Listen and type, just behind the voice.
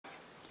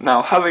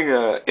Now, having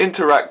an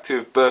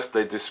interactive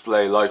birthday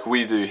display like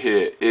we do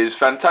here is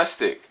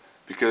fantastic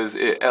because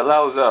it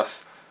allows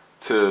us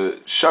to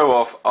show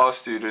off our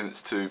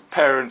students to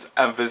parents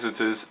and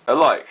visitors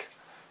alike.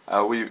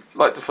 We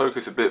like to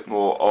focus a bit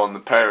more on the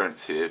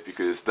parents here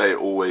because they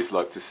always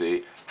like to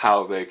see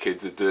how their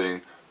kids are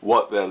doing,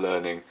 what they're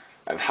learning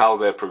and how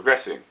they're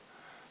progressing.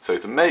 So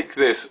to make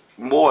this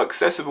more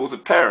accessible to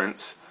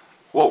parents,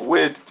 what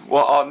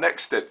our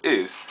next step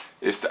is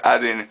to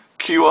add in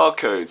QR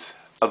codes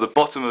at the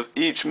bottom of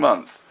each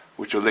month,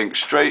 which will link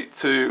straight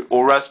to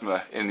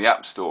Aurasma in the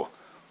App Store,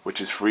 which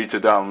is free to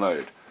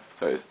download.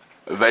 So it's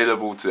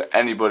available to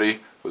anybody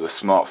with a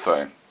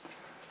smartphone.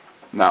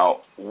 Now,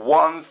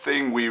 one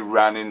thing we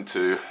ran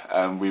into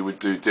and we would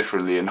do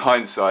differently in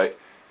hindsight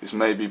is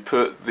maybe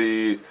put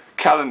the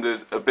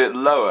calendars a bit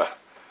lower,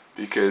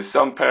 because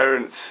some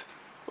parents,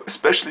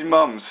 especially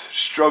mums,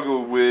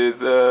 struggle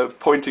with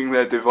pointing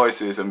their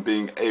devices and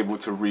being able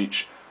to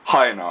reach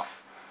high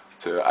enough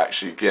to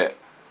actually get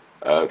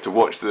to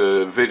watch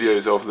the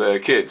videos of their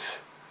kids.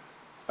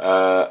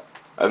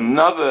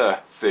 Another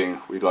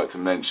thing we'd like to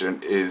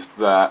mention is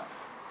that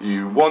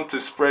you want to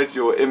spread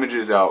your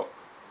images out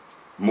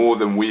more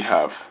than we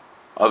have,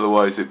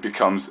 otherwise it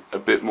becomes a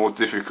bit more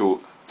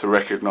difficult to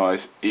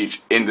recognize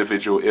each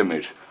individual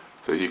image.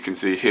 So as you can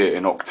see here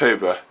in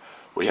October,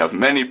 we have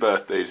many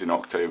birthdays in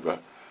October,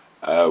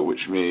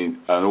 which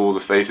mean and all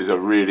the faces are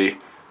really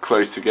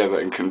close together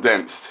and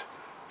condensed.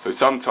 So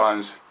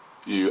sometimes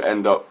you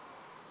end up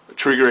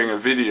triggering a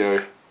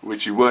video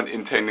which you weren't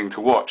intending to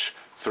watch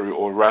through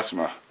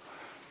Aurasma.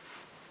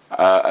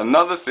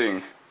 Another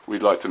thing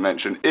we'd like to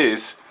mention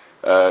is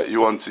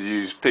you want to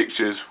use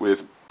pictures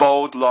with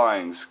bold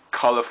lines,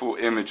 colourful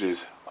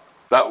images.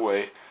 That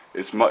way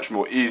it's much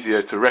more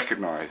easier to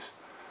recognize.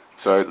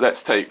 So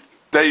let's take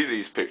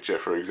Daisy's picture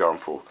for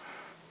example.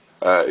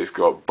 It's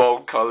got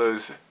bold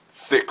colours,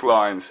 thick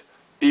lines,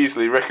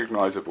 easily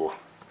recognizable.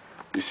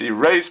 You see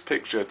Ray's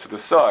picture to the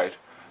side.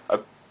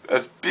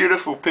 As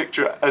beautiful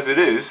picture as it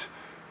is,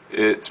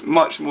 it's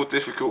much more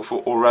difficult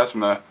for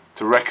Aurasma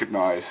to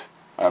recognize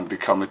and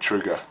become a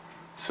trigger.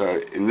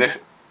 So in this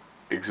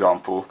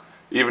example,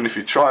 even if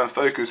you try and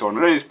focus on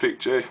Ray's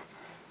picture,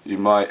 you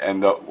might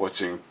end up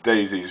watching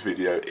Daisy's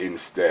video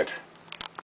instead.